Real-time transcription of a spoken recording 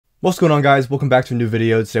What's going on, guys? Welcome back to a new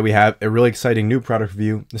video. Today we have a really exciting new product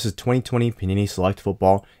review. This is 2020 Panini Select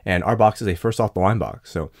Football, and our box is a first off the line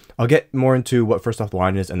box. So I'll get more into what first off the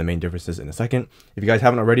line is and the main differences in a second. If you guys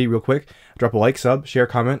haven't already, real quick, drop a like, sub, share,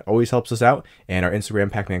 comment, always helps us out. And our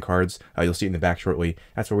Instagram Pac-Man cards, you'll see it in the back shortly.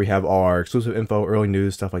 That's where we have all our exclusive info, early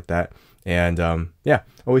news, stuff like that. And yeah,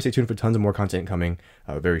 always stay tuned for tons of more content coming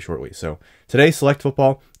very shortly. So today, Select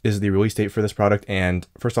Football is the release date for this product, and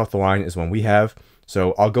first off the line is one we have.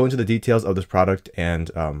 So I'll go into the details of this product and,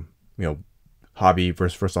 hobby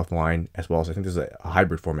versus first off the line, as well as I think there's a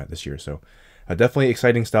hybrid format this year. So definitely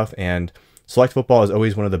exciting stuff. And Select Football is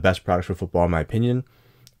always one of the best products for football, in my opinion.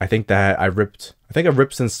 I think I've ripped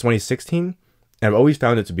since 2016, and I've always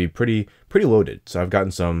found it to be pretty loaded. So I've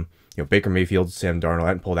gotten some, Baker Mayfield, Sam Darnold. I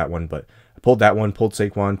hadn't pulled that one, but I pulled that one, pulled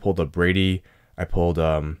Saquon, pulled a Brady. I pulled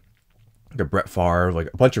the Brett Favre, like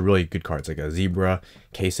a bunch of really good cards, like a Zebra,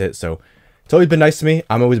 Case It. So it's always been nice to me.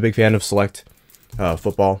 I'm always a big fan of Select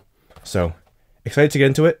Football. So excited to get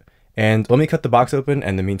into it. And let me cut the box open,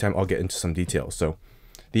 and in the meantime, I'll get into some details. So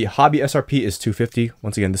the hobby SRP is $250.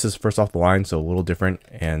 Once again, this is first off the line, so a little different,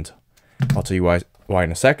 and I'll tell you why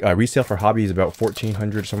in a sec. Resale for hobby is about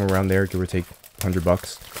 $1,400, somewhere around there, give or take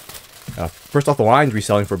 $100. First off the line,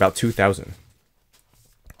 reselling for about $2,000.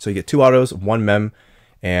 So you get 2 autos, 1 mem,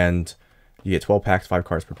 and you get 12 packs, 5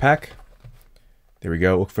 cards per pack. There we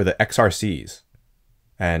go. Look for the XRCs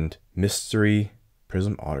and mystery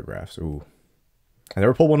Prizm autographs. Ooh, I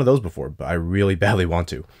never pulled one of those before, but I really badly want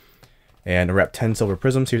to. And I wrap 10 silver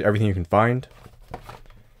Prizms. Here's everything you can find.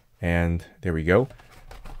 And there we go.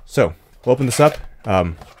 So we'll open this up.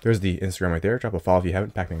 There's the Instagram right there. Drop a follow if you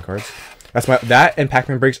haven't. Pac-Man cards. That and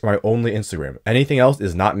Pac-Man breaks are my only Instagram. Anything else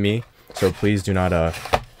is not me. So please do not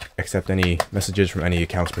accept any messages from any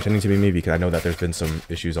accounts pretending to be me, because I know that there's been some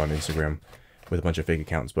issues on Instagram with a bunch of fake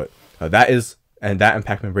accounts. But that and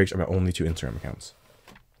Pac-Man breaks are my only 2 Instagram accounts.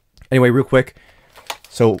 Anyway, real quick,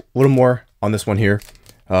 so a little more on this one here.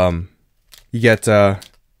 You get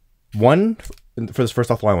one for this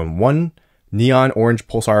first off the line one Neon Orange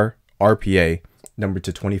Pulsar RPA numbered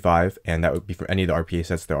to 25, and that would be for any of the RPA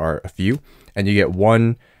sets. There are a few, and you get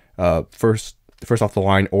one first off the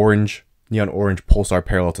line Neon Orange Pulsar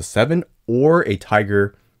parallel to 7, or a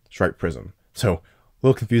Tiger Stripe Prizm. So a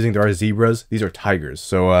little confusing. There are zebras. These are tigers.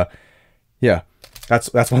 So yeah,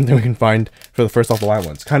 that's one thing we can find for the first off the line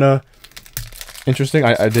ones. Kind of interesting.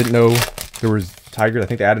 I didn't know there was tigers. I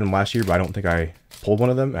think they added them last year, but I don't think I pulled one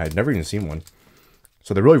of them. I had never even seen one.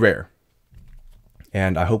 So they're really rare,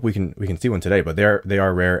 and I hope we can see one today. But they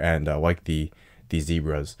are rare, and like the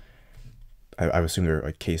zebras, I assume they're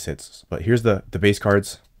like case hits. But here's the base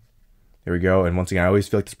cards. There we go. And once again, I always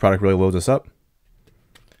feel like this product really loads us up.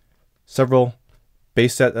 Several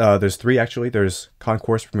base set. There's 3 actually. There's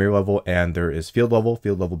Concourse Premier Level, and there is Field Level.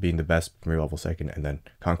 Field Level being the best, Premier Level second, and then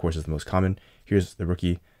Concourse is the most common. Here's the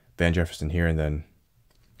rookie Van Jefferson here, and then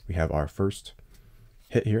we have our first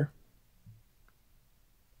hit here.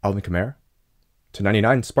 Alvin Kamara to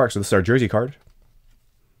 99 Sparks. So this is our jersey card.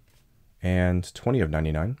 And 20 of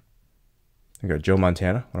 99. We got Joe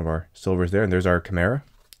Montana, one of our silvers there, and there's our Kamara.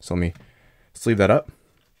 So let me sleeve that up.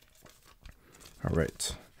 All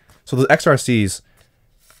right. So the XRCs,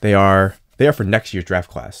 they are for next year's draft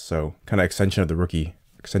class. So kind of extension of the rookie,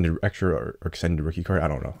 extended rookie card. I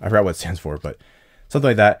don't know. I forgot what it stands for, but something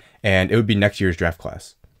like that. And it would be next year's draft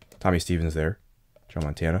class. Tommy Stevens there, Joe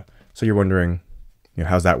Montana. So you're wondering,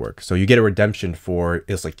 how's that work? So you get a redemption for,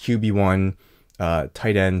 it's like QB1,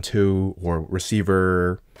 tight end 2, or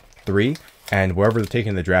receiver 3. And wherever they're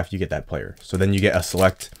taking the draft, you get that player. So then you get a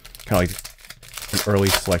select, kind of like an early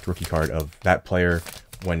select rookie card of that player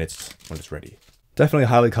when it's ready. Definitely a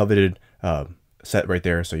highly coveted set right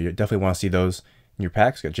there. So you definitely want to see those in your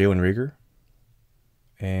packs. Got Jalen Reagor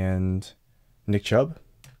and Nick Chubb.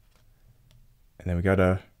 And then we got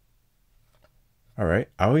a, all right.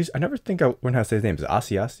 I never think I learned how to say his name. Is it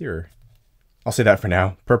Asiasi, or I'll say that for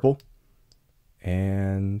now. Purple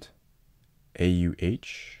and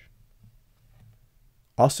AUH.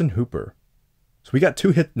 Austin Hooper. So we got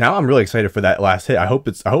 2 hits. Now I'm really excited for that last hit. I hope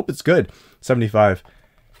it's good. 75.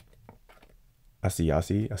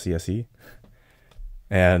 Asiasi.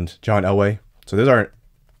 And John Elway. So those aren't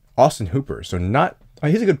Austin Hooper. So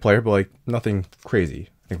he's a good player, but like nothing crazy.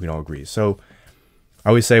 I think we can all agree. So I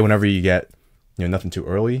always say whenever you get, nothing too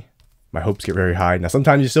early, my hopes get very high. Now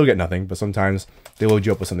sometimes you still get nothing, but sometimes they load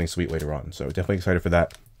you up with something sweet later on. So definitely excited for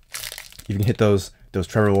that. You can hit those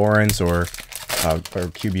Trevor Lawrence or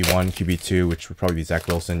QB1, QB2, which would probably be Zach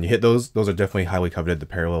Wilson. You hit those are definitely highly coveted, the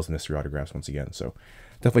parallels and mystery autographs once again. So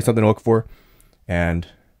definitely something to look for. And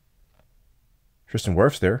Tristan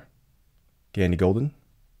Wirfs there. Gandy Golden.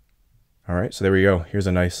 All right, so there we go. Here's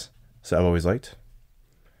a nice set I've always liked.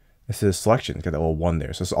 This is selection. Got that little 1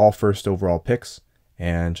 there. So it's all first overall picks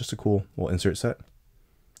and just a cool little insert set.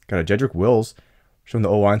 Got a Jedrick Wills showing the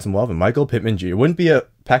O-line some love, and Michael Pittman Jr. It wouldn't be a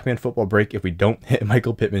Pac-Man football break if we don't hit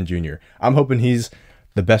Michael Pittman Jr. I'm hoping he's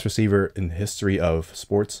the best receiver in the history of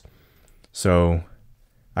sports, so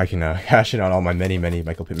I can cash in on all my many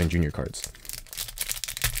Michael Pittman Jr. cards.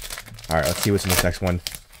 All right, let's see what's in this next one.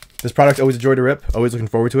 This product, always a joy to rip. Always looking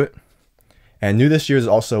forward to it. And new this year is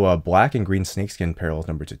also a black and green snakeskin parallels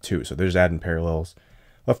number 2. So there's adding parallels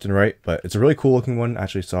left and right, but it's a really cool looking one. I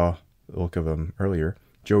actually saw the look of him earlier.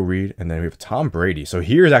 Joe Reed, and then we have Tom Brady. So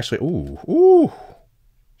here's actually, ooh,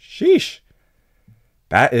 sheesh.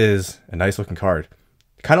 That is a nice looking card.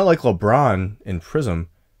 Kind of like LeBron in Prizm.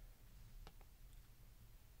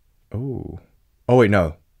 Oh wait,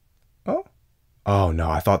 no. Oh no,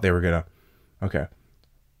 I thought they were gonna. Okay.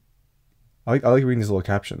 I like reading these little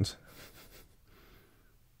captions.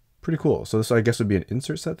 Pretty cool. So this, I guess, would be an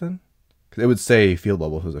insert set then? Because it would say field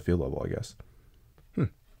level if it was a field level, I guess.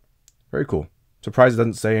 Very cool. Surprised it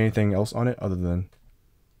doesn't say anything else on it other than...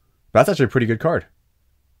 But that's actually a pretty good card.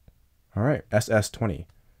 All right, SS20.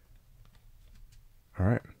 All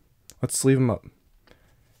right, let's sleeve them up.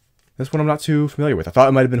 This one I'm not too familiar with. I thought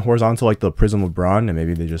it might have been horizontal like the Prizm LeBron, and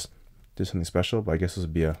maybe they just did something special, but I guess this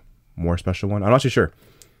would be a more special one. I'm not too sure.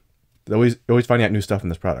 Always finding out new stuff in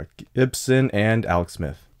this product. Gibson and Alex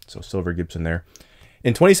Smith. So silver Gibson there.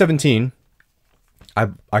 In 2017,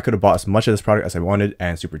 I could have bought as much of this product as I wanted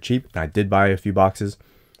and super cheap. And I did buy a few boxes.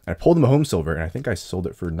 And I pulled them home silver, and I think I sold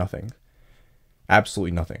it for nothing.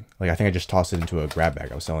 Absolutely nothing. Like, I think I just tossed it into a grab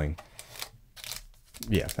bag I was selling.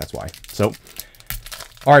 Yeah, that's why. So,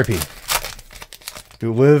 RIP.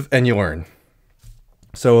 You live and you learn.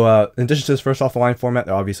 So, in addition to this first off the line format,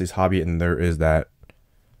 there obviously is hobby, and there is that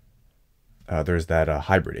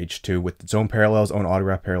hybrid H2 with its own parallels, own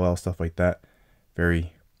autograph parallels, stuff like that.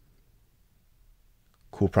 Very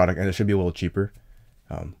cool product, and it should be a little cheaper.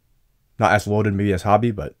 Not as loaded maybe as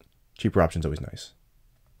hobby, but cheaper options always nice.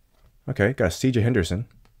 Okay, got a CJ Henderson.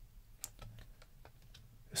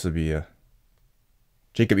 This would be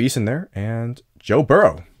Jacob Eason there, and Joe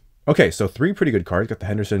Burrow. Okay, so 3 pretty good cards. Got the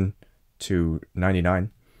Henderson to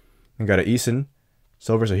 99, and got an Eason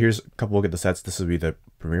silver. So here's a couple. Look at the sets. This would be the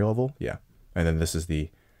premier level, yeah, and then this is the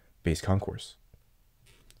base concourse.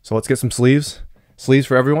 So let's get some sleeves. Sleeves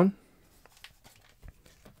for everyone.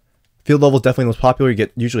 Field level is definitely the most popular. You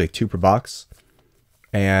get usually like 2 per box,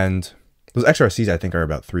 and those XRCs I think are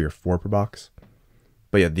about 3 or 4 per box.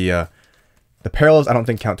 But yeah, the parallels I don't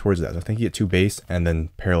think count towards that. I think you get 2 base and then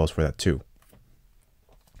parallels for that too.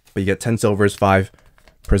 But you get 10 silvers, 5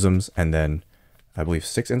 prisms, and then I believe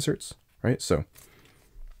 6 inserts, right? So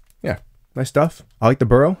yeah, nice stuff. I like the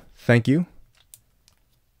Burrow. Thank you.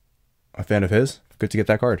 A fan of his. Good to get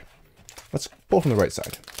that card. Let's pull from the right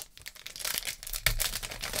side.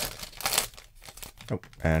 Oh,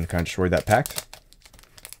 and kind of destroyed that pack.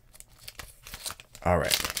 All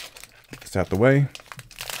right, get this out the way.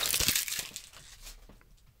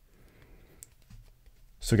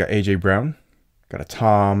 So we got AJ Brown, got a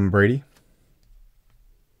Tom Brady,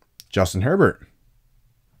 Justin Herbert.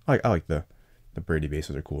 I like the Brady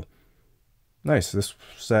bases are cool. Nice. This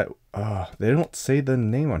set, they don't say the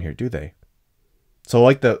name on here, do they? So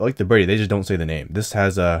like the Brady, they just don't say the name. This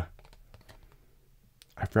has a,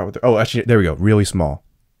 I forgot what. Oh, actually, there we go. Really small.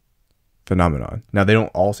 Phenomenon. Now they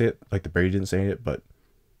don't all say it, like the Brady didn't say it, but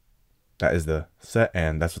that is the set,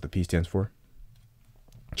 and that's what the P stands for.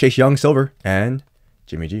 Chase Young silver and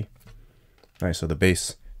Jimmy G. Nice. So the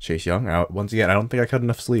base Chase Young. Now once again, I don't think I cut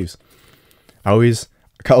enough sleeves. I always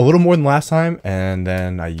cut a little more than last time, and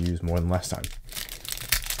then I use more than last time.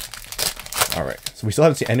 All right. So we still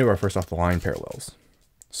haven't seen any of our first off the line parallels.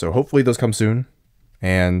 So hopefully those come soon,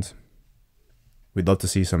 and we'd love to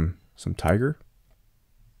see some Tiger.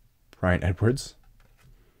 Brian Edwards.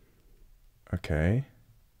 Okay.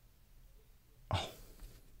 Oh.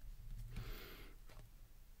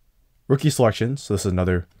 Rookie selection. So this is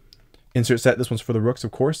another insert set. This one's for the Rooks, of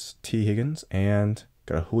course. T. Higgins, and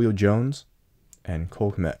got a Julio Jones and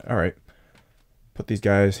Cole Kmet. All right. Put these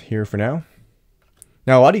guys here for now.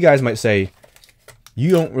 Now, a lot of you guys might say, you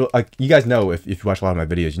don't really, like, you guys know if you watch a lot of my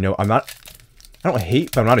videos, you know I don't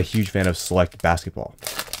hate, but I'm not a huge fan of select basketball.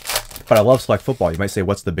 But I love select football. You might say,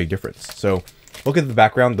 what's the big difference? So look at the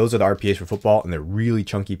background. Those are the RPAs for football, and they're really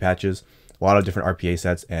chunky patches. A lot of different RPA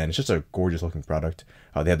sets, and it's just a gorgeous looking product.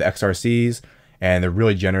 They have the XRCs, and they're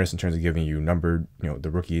really generous in terms of giving you numbered, the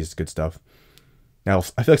rookies, good stuff. Now,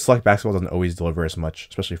 I feel like select basketball doesn't always deliver as much,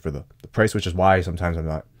 especially for the price, which is why sometimes I'm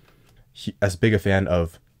not as big a fan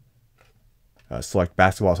of select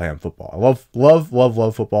basketball, so I am football. I love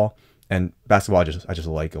football, and basketball I just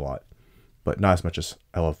like a lot, but not as much as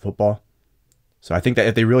I love football. So I think that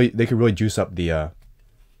if they could really juice up the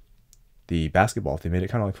basketball if they made it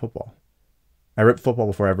kind of like football. I ripped football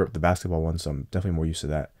before I ripped the basketball one, so I'm definitely more used to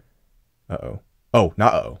that. Oh,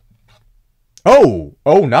 not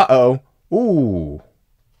not Ooh.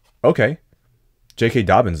 Okay. J.K.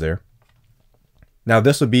 Dobbins there. Now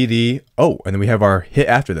this would be the and then we have our hit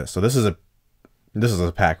after this. So this is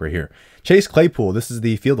a pack right here. Chase Claypool. This is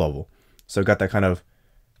the field level. So got that kind of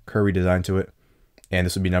curvy design to it, and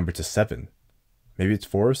this would be numbered to 7. Maybe it's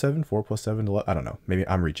 4 or 7. 4 plus 7 to 11. I don't know. Maybe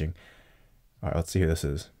I'm reaching. All right, let's see who this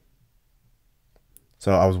is.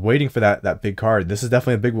 So I was waiting for that big card. This is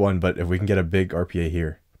definitely a big one, but if we can get a big RPA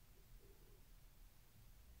here.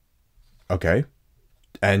 Okay.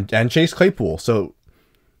 And Chase Claypool. So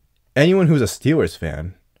anyone who's a Steelers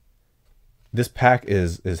fan, this pack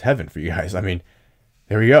is heaven for you guys. I mean,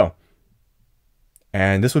 there we go.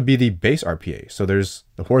 And this would be the base RPA. So there's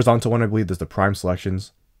the horizontal one, I believe. There's the prime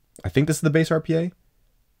selections. I think this is the base RPA.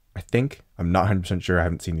 I think. I'm not 100% sure. I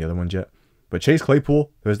haven't seen the other ones yet. But Chase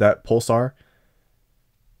Claypool, there's that Pulsar.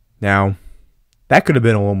 Now, that could have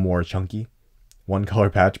been a little more chunky. One color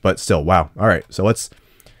patch, but still, wow. All right, so let's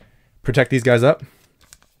protect these guys up.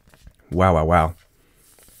 Wow.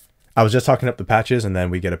 I was just talking up the patches, and then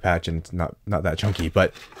we get a patch, and it's not that chunky.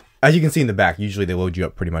 But as you can see in the back, usually they load you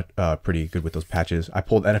up pretty good with those patches. I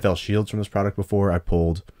pulled NFL Shields from this product before. I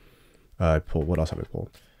pulled what else have I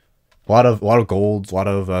pulled? A lot of golds, a lot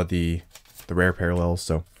of the rare parallels.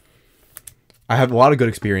 So I have a lot of good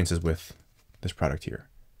experiences with this product here,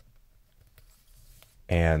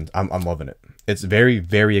 and I'm loving it. It's very,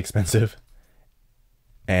 very expensive,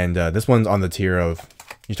 and this one's on the tier of,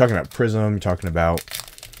 you're talking about Prizm, you're talking about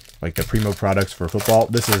like the Primo products for football.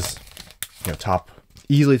 This is,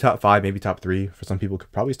 easily top 5, maybe top 3 for some people.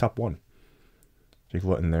 Could probably top 1. Jake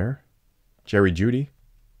Luton there, Jerry Jeudy.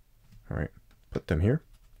 All right, put them here.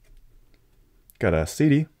 Got a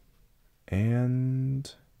CD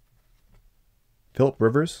and Phillip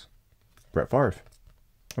Rivers, Brett Favre.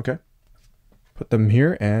 Okay, put them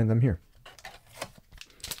here and them here.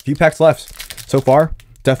 Few packs left so far.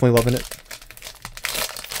 Definitely loving it.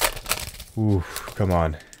 Ooh, come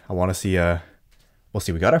on. I want to see we'll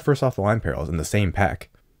see. We got our first off the line parallels in the same pack.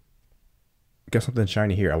 Got something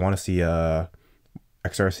shiny here. I want to see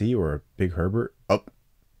XRC or a big Herbert. Oh,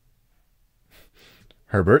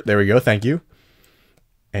 Herbert. There we go. Thank you.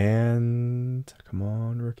 And come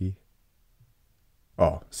on, rookie.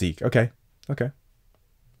 Oh, Zeke. Okay.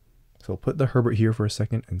 So we'll put the Herbert here for a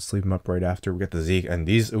second and sleeve him up right after. We get the Zeke, and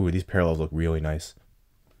these parallels look really nice.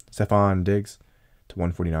 Stephon Diggs to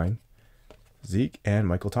 149. Zeke and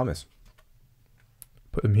Michael Thomas.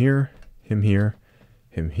 Put him here, him here,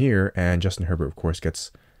 and Justin Herbert, of course,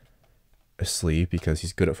 gets a sleeve because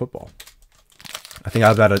he's good at football. I think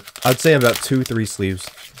I'd say about 2-3 sleeves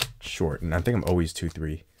short, and I think I'm always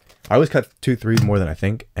 2-3. I always cut 2-3 more than I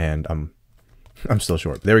think, and I'm still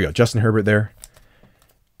short. There we go, Justin Herbert there.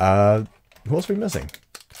 Who else are we missing?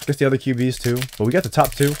 I guess the other QBs too, but we got the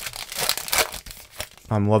top 2.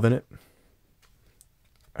 I'm loving it.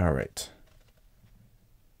 All right.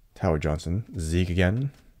 Howard Johnson, Zeke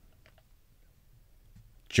again,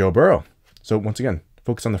 Joe Burrow. So once again,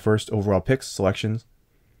 focus on the first overall picks, selections,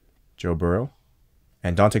 Joe Burrow,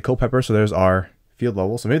 and Dante Culpepper. So there's our field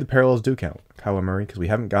level. So maybe the parallels do count. Kyler Murray, because we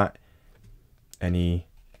haven't got any.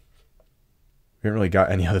 We haven't really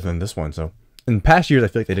got any other than this one. So in past years, I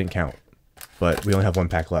feel like they didn't count, but we only have one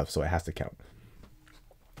pack left, so it has to count.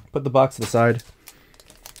 Put the box to the side,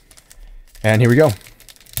 and here we go.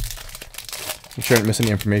 Make sure I didn't miss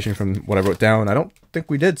any information from what I wrote down. I don't think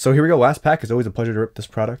we did. So here we go. Last pack. It's always a pleasure to rip this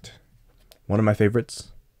product. One of my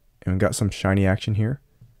favorites. And we got some shiny action here.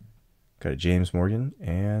 Got a James Morgan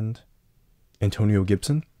and Antonio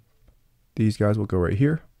Gibson. These guys will go right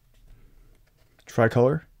here.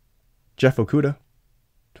 Tricolor. Jeff Okudah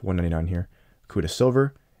to 199 here. Okudah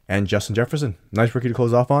Silver. And Justin Jefferson. Nice rookie to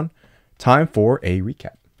close off on. Time for a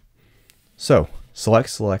recap. So,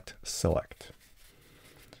 select.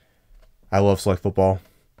 I love Select Football.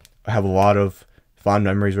 I have a lot of fond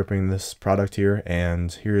memories ripping this product here. And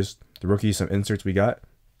here's the rookies, some inserts we got.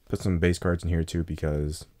 Put some base cards in here too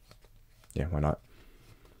because, yeah, why not?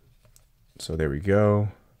 So there we go.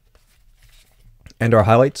 And our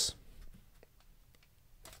highlights.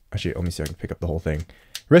 Actually, let me see if I can pick up the whole thing.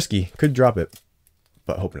 Risky. Could drop it,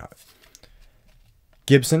 but hope not.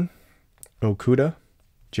 Gibson. Okudah.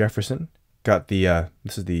 Jefferson. Got the,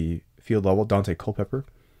 this is the field level, Dante Culpepper.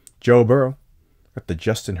 Joe Burrow, got the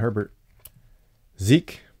Justin Herbert,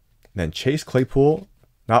 Zeke, then Chase Claypool,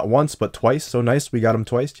 Not once, but twice. So nice. We got him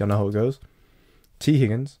twice. Y'all know how it goes. T.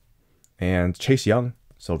 Higgins and Chase Young,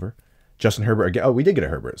 silver. Justin Herbert again. Oh, we did get a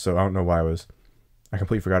Herbert, so I don't know why I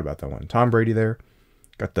completely forgot about that one. Tom Brady there.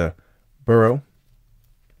 Got the Burrow.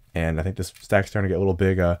 And I think this stack's starting to get a little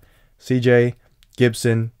big. CJ,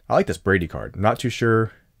 Gibson. I like this Brady card. I'm not too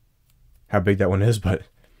sure how big that one is, but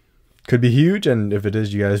could be huge. And if it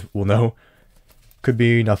is, you guys will know. Could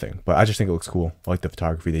be nothing, but I just think it looks cool. I like the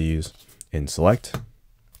photography they use in Select.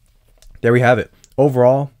 There we have it.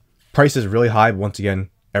 Overall, price is really high. But once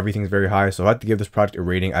again, everything's very high. So if I had to give this product a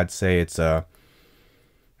rating, I'd say it's I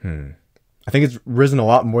think it's risen a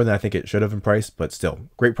lot more than I think it should have in price, but still,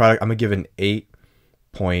 great product. I'm gonna give it an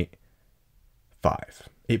 8.5.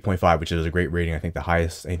 8.5, which is a great rating. I think the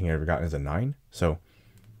highest anything I've ever gotten is a 9. So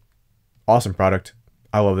awesome product.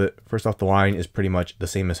 I love it. First off the line is pretty much the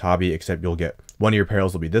same as Hobby, except you'll get one of your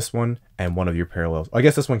parallels will be this one, and one of your parallels, I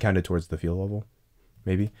guess this one counted towards the field level,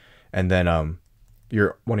 maybe. And then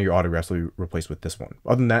one of your autographs will be replaced with this one.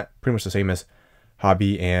 Other than that, pretty much the same as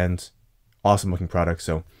Hobby, and awesome looking product.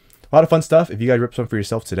 So a lot of fun stuff. If you guys rip some for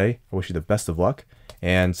yourself today, I wish you the best of luck,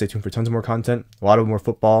 and stay tuned for tons of more content. A lot of more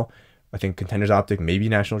football. I think Contenders Optic, maybe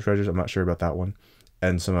National Treasures. I'm not sure about that one.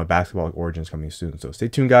 And some basketball Origins coming soon. So stay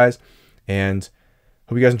tuned, guys. And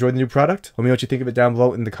hope you guys enjoyed the new product. Let me know what you think of it down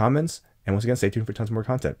below in the comments. And once again, stay tuned for tons more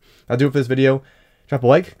content. That'll do it for this video. Drop a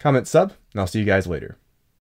like, comment, sub, and I'll see you guys later.